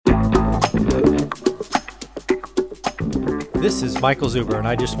This is Michael Zuber, and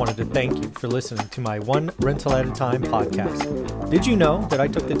I just wanted to thank you for listening to my One Rental at a Time podcast. Did you know that I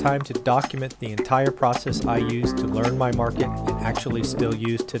took the time to document the entire process I used to learn my market and actually still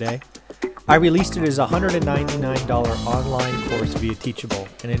use today? I released it as a $199 online course via Teachable,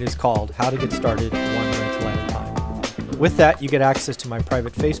 and it is called How to Get Started One Rental at a Time. With that, you get access to my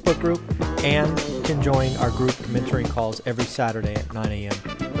private Facebook group and can join our group mentoring calls every Saturday at 9 a.m.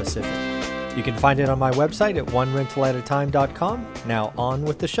 Pacific. You can find it on my website at onerentalatatime.com. Now on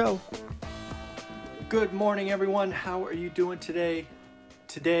with the show. Good morning, everyone. How are you doing today?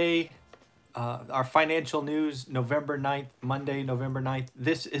 Today, our financial news, November 9th, Monday, November 9th.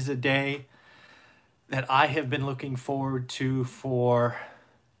 This is a day that I have been looking forward to for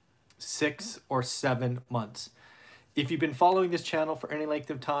 6 or 7 months. If you've been following this channel for any length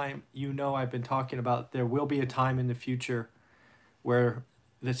of time, you know I've been talking about there will be a time in the future where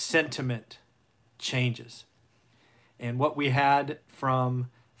the sentiment changes. And what we had from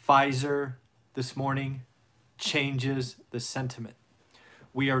Pfizer this morning changes the sentiment.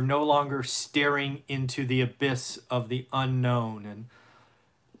 We are no longer staring into the abyss of the unknown and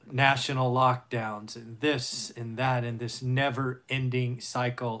national lockdowns and this and that and this never-ending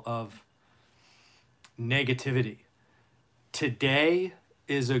cycle of negativity. Today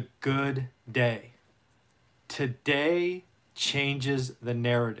is a good day. Today changes the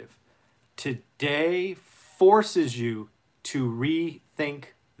narrative. Today forces you to rethink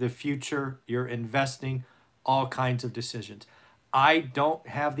the future. You're investing all kinds of decisions. I don't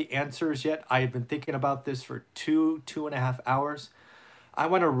have the answers yet. I have been thinking about this for two and a half hours. I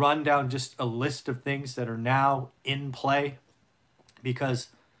want to run down just a list of things that are now in play because,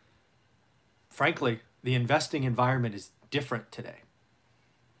 frankly, the investing environment is different today.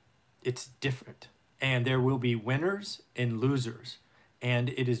 It's different. And there will be winners and losers. And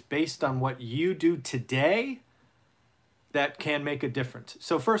it is based on what you do today that can make a difference.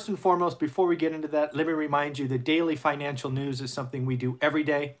 So first and foremost, before we get into that, let me remind you that daily financial news is something we do every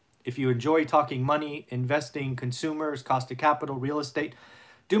day. If you enjoy talking money, investing, consumers, cost of capital, real estate,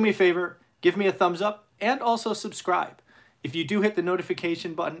 do me a favor, give me a thumbs up and also subscribe. If you do hit the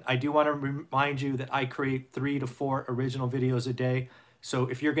notification button, I do want to remind you that I create 3 to 4 original videos a day. So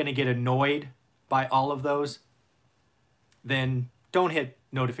if you're going to get annoyed by all of those, then don't hit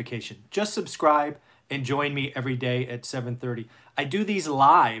notification. Just subscribe and join me every day at 7:30. I do these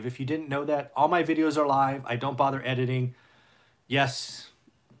live. If you didn't know that, all my videos are live. I don't bother editing. Yes,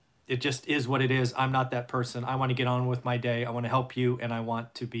 it just is what it is. I'm not that person. I want to get on with my day. I want to help you, and I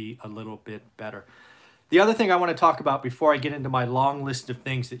want to be a little bit better. The other thing I want to talk about before I get into my long list of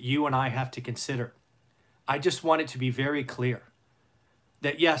things that you and I have to consider, I just want it to be very clear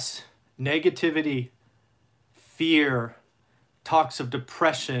that yes, negativity, fear, talks of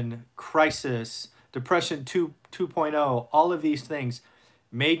depression, crisis, depression 2.0, all of these things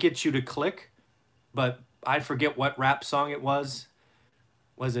may get you to click, but I forget what rap song it was.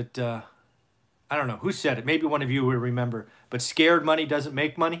 Was it, I don't know, who said it? Maybe one of you will remember, but scared money doesn't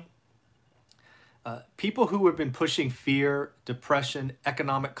make money. People who have been pushing fear, depression,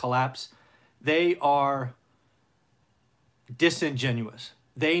 economic collapse, they are disingenuous.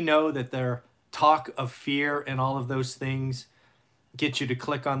 They know that their talk of fear and all of those things get you to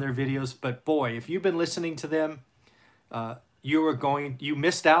click on their videos. But boy, if you've been listening to them, you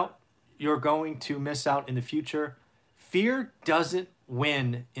missed out. You're going to miss out in the future. Fear doesn't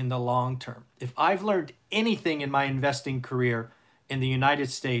win in the long term. If I've learned anything in my investing career in the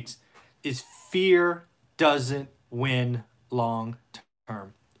United States, is fear doesn't win long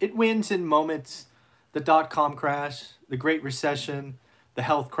term. It wins in moments, the dot-com crash, the Great Recession, the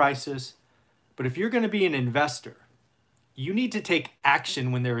health crisis. But if you're going to be an investor, you need to take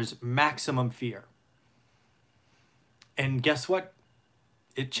action when there is maximum fear. And guess what?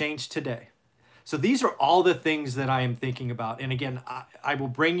 It changed today. So these are all the things that I am thinking about. And again, I will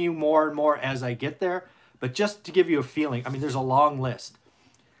bring you more and more as I get there. But just to give you a feeling, I mean, there's a long list.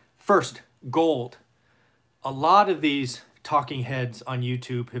 First, gold. A lot of these talking heads on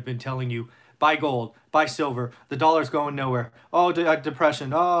YouTube have been telling you, buy gold, buy silver, the dollar's going nowhere. Oh,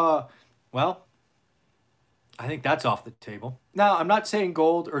 depression. Oh, well, I think that's off the table. Now, I'm not saying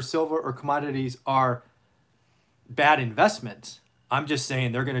gold or silver or commodities are bad investments. I'm just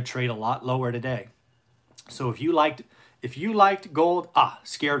saying they're going to trade a lot lower today. So if you liked gold,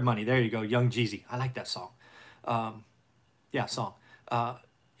 Scared Money. There you go, Young Jeezy. I like that song. Song.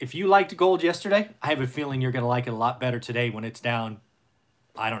 If you liked gold yesterday, I have a feeling you're going to like it a lot better today when it's down,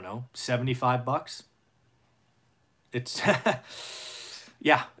 I don't know, $75. It's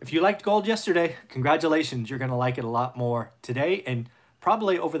yeah, if you liked gold yesterday, congratulations. You're going to like it a lot more today. And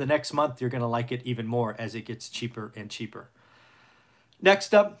probably over the next month, you're going to like it even more as it gets cheaper and cheaper.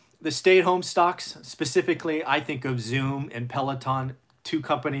 Next up, the stay-at-home stocks. Specifically, I think of Zoom and Peloton, two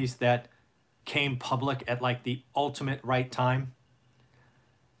companies that came public at like the ultimate right time.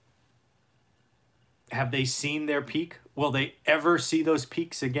 Have they seen their peak? Will they ever see those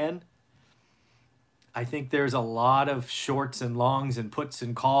peaks again? I think there's a lot of shorts and longs and puts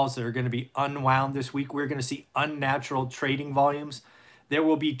and calls that are going to be unwound this week. We're going to see unnatural trading volumes. There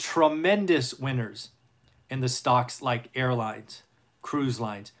will be tremendous winners in the stocks like airlines, cruise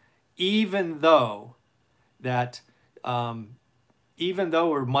lines, even though we're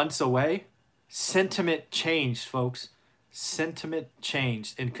months away, sentiment changed, folks. Sentiment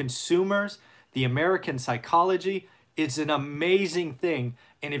changed. And consumers, the American psychology, it's an amazing thing.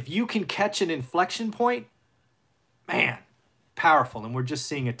 And if you can catch an inflection point, man, powerful. And we're just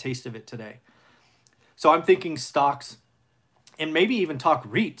seeing a taste of it today. So I'm thinking stocks and maybe even talk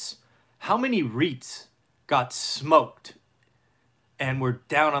REITs. How many REITs got smoked and were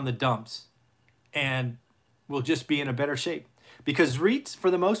down on the dumps and will just be in a better shape? Because REITs,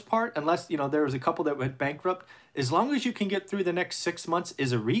 for the most part, unless there was a couple that went bankrupt, as long as you can get through the next 6 months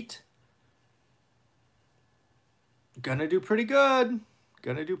as a REIT, gonna do pretty good.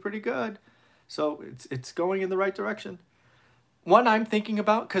 Gonna do pretty good. So it's going in the right direction. One I'm thinking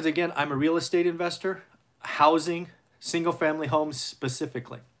about, because again, I'm a real estate investor, housing, single family homes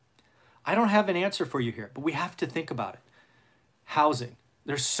specifically. I don't have an answer for you here, but we have to think about it. Housing.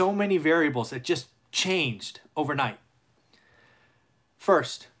 There's so many variables that just changed overnight.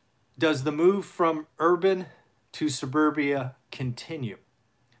 First, does the move from urban to suburbia continue?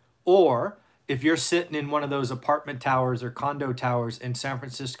 Or if you're sitting in one of those apartment towers or condo towers in San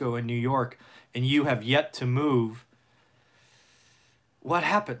Francisco and New York and you have yet to move, what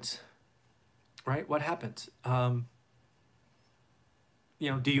happens? Right? What happens? Do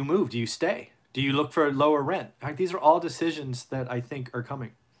you move? Do you stay? Do you look for a lower rent? Right? These are all decisions that I think are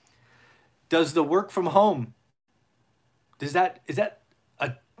coming. Does the work from home, is that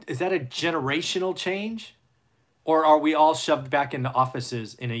a generational change? Or are we all shoved back into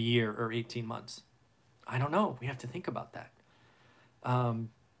offices in a year or 18 months? I don't know. We have to think about that. Are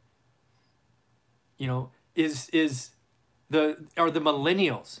the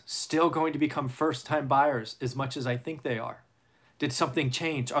millennials still going to become first-time buyers as much as I think they are? Did something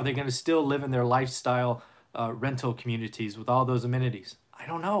change? Are they going to still live in their lifestyle rental communities with all those amenities? I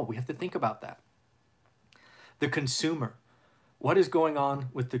don't know. We have to think about that. The consumer. What is going on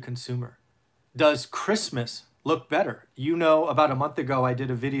with the consumer? Does Christmas look better? About a month ago, I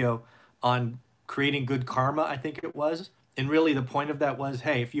did a video on creating good karma, I think it was. And really the point of that was,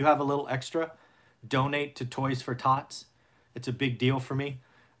 hey, if you have a little extra, donate to Toys for Tots. It's a big deal for me.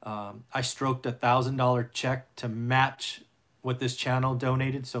 I stroked a $1,000 check to match what this channel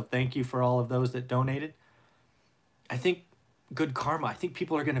donated. So thank you for all of those that donated. I think good karma. I think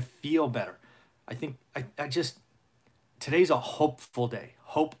people are going to feel better. I think today's a hopeful day.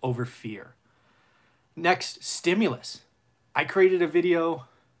 Hope over fear. Next, stimulus. I created a video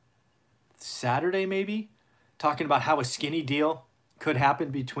Saturday maybe talking about how a skinny deal could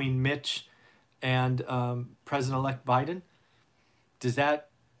happen between Mitch and President-elect Biden. Does that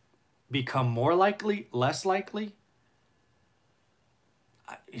become more likely, less likely?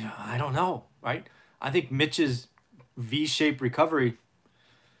 I don't know, right? I think Mitch's V-shaped recovery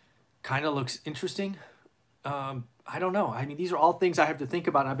kind of looks interesting. I don't know. I mean, these are all things I have to think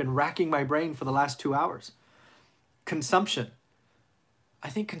about. I've been racking my brain for the last 2 hours. Consumption. I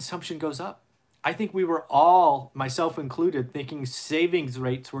think consumption goes up. I think we were all, myself included, thinking savings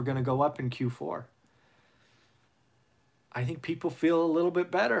rates were going to go up in Q4. I think people feel a little bit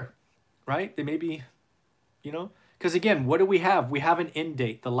better, right? They maybe, because again, what do we have? We have an end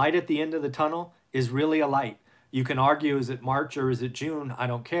date. The light at the end of the tunnel is really a light. You can argue, is it March or is it June? I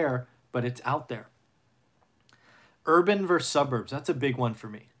don't care, but it's out there. Urban versus suburbs, that's a big one for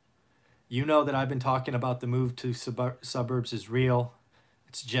me. You know that I've been talking about the move to suburbs is real.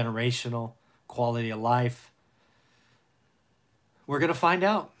 It's generational, quality of life. We're going to find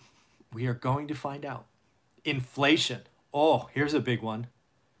out. We are going to find out. Inflation. Oh, here's a big one.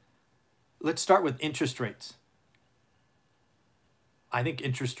 Let's start with interest rates. I think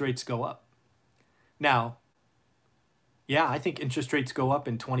interest rates go up. Now, yeah, I think interest rates go up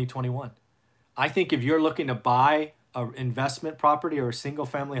in 2021. I think if you're looking to buy an investment property or a single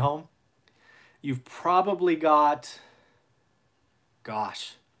family home, you've probably got,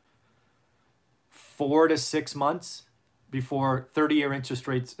 4 to 6 months before 30-year interest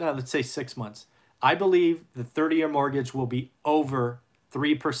rates, let's say 6 months. I believe the 30-year mortgage will be over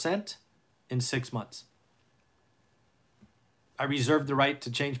 3% in 6 months. I reserve the right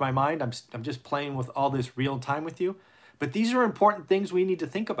to change my mind. I'm just playing with all this real time with you. But these are important things we need to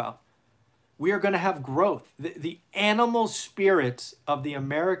think about. We are going to have growth. The animal spirits of the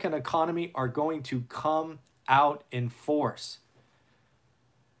American economy are going to come out in force.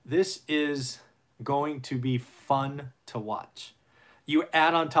 This is going to be fun to watch. You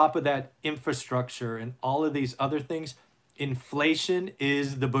add on top of that infrastructure and all of these other things, inflation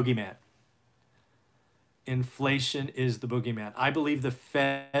is the boogeyman. Inflation is the boogeyman. I believe the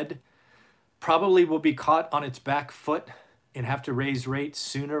Fed probably will be caught on its back foot and have to raise rates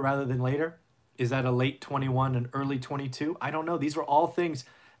sooner rather than later. Is that a late 21 and early 22? I don't know. These were all things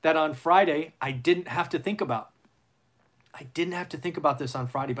that on Friday I didn't have to think about. I didn't have to think about this on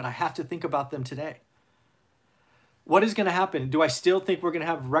Friday, but I have to think about them today. What is going to happen? Do I still think we're going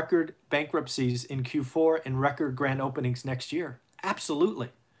to have record bankruptcies in Q4 and record grand openings next year? Absolutely.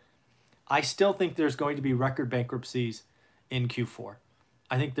 I still think there's going to be record bankruptcies in Q4.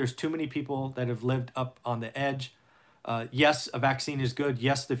 I think there's too many people that have lived up on the edge. Yes, a vaccine is good.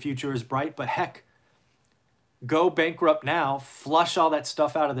 Yes, the future is bright. But heck, go bankrupt now, flush all that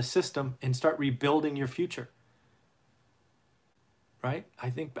stuff out of the system, and start rebuilding your future. Right? I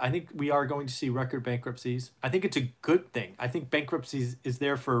think we are going to see record bankruptcies. I think it's a good thing. I think bankruptcy is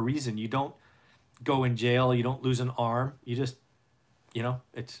there for a reason. You don't go in jail. You don't lose an arm. You just,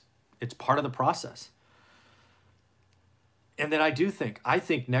 it's part of the process. And then I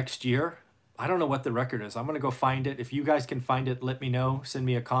think next year, I don't know what the record is. I'm going to go find it. If you guys can find it, let me know. Send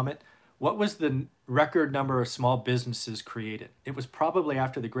me a comment. What was the record number of small businesses created? It was probably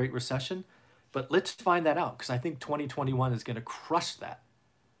after the Great Recession. But let's find that out because I think 2021 is going to crush that.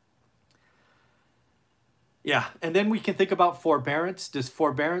 Yeah, and then we can think about forbearance. Does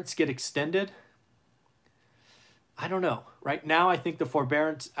forbearance get extended? I don't know. Right now, I think the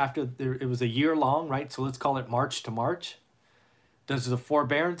forbearance it was a year long, right? So let's call it March to March. Does the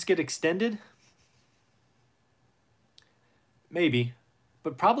forbearance get extended? Maybe,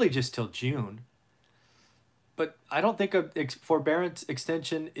 but probably just till June. But I don't think a forbearance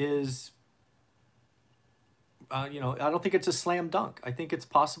extension is... I don't think it's a slam dunk. I think it's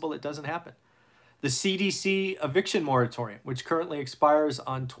possible it doesn't happen. The CDC eviction moratorium, which currently expires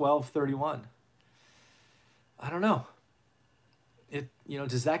on 12/31. I don't know.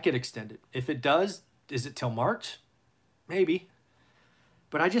 Does that get extended? If it does, is it till March? Maybe.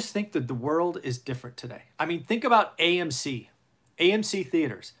 But I just think that the world is different today. I mean, think about AMC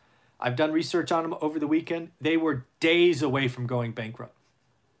theaters. I've done research on them over the weekend. They were days away from going bankrupt.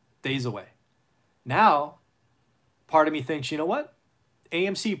 Days away. Now, part of me thinks, you know what?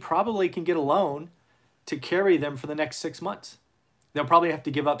 AMC probably can get a loan to carry them for the next 6 months. They'll probably have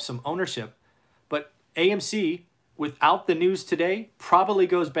to give up some ownership. But AMC, without the news today, probably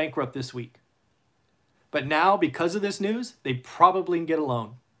goes bankrupt this week. But now, because of this news, they probably can get a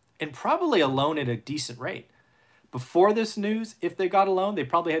loan. And probably a loan at a decent rate. Before this news, if they got a loan, they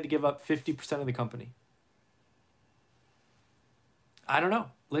probably had to give up 50% of the company. I don't know.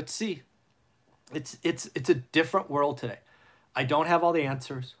 Let's see. It's a different world today. I don't have all the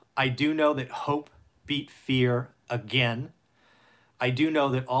answers. I do know that hope beat fear again. I do know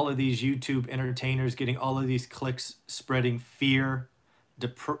that all of these YouTube entertainers getting all of these clicks, spreading fear,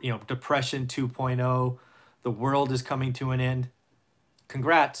 depression 2.0, the world is coming to an end.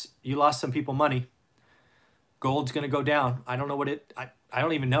 Congrats, you lost some people money. Gold's going to go down. I don't know I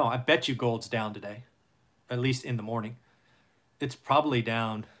don't even know. I bet you gold's down today, at least in the morning. It's probably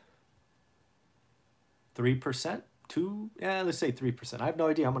down 3%, let's say 3%. I have no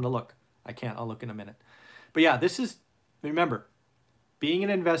idea. I'm going to look. I can't. I'll look in a minute. But yeah, remember, being an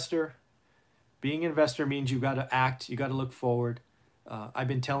investor means you got to act. You got to look forward. I've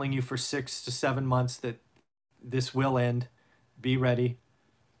been telling you for 6 to 7 months that this will end. Be ready.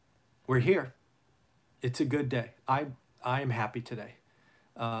 We're here. It's a good day. I am happy today.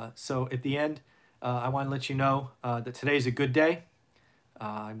 So at the end, I want to let you know that today's a good day.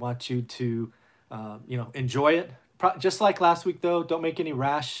 I want you to enjoy it. Just like last week, though, don't make any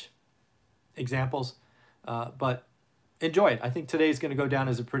rash examples, but enjoy it. I think today is going to go down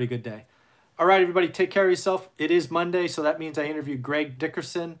as a pretty good day. All right, everybody, take care of yourself. It is Monday, so that means I interview Greg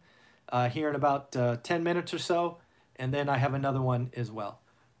Dickerson here in about 10 minutes or so, and then I have another one as well.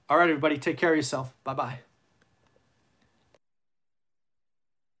 All right, everybody, take care of yourself. Bye-bye.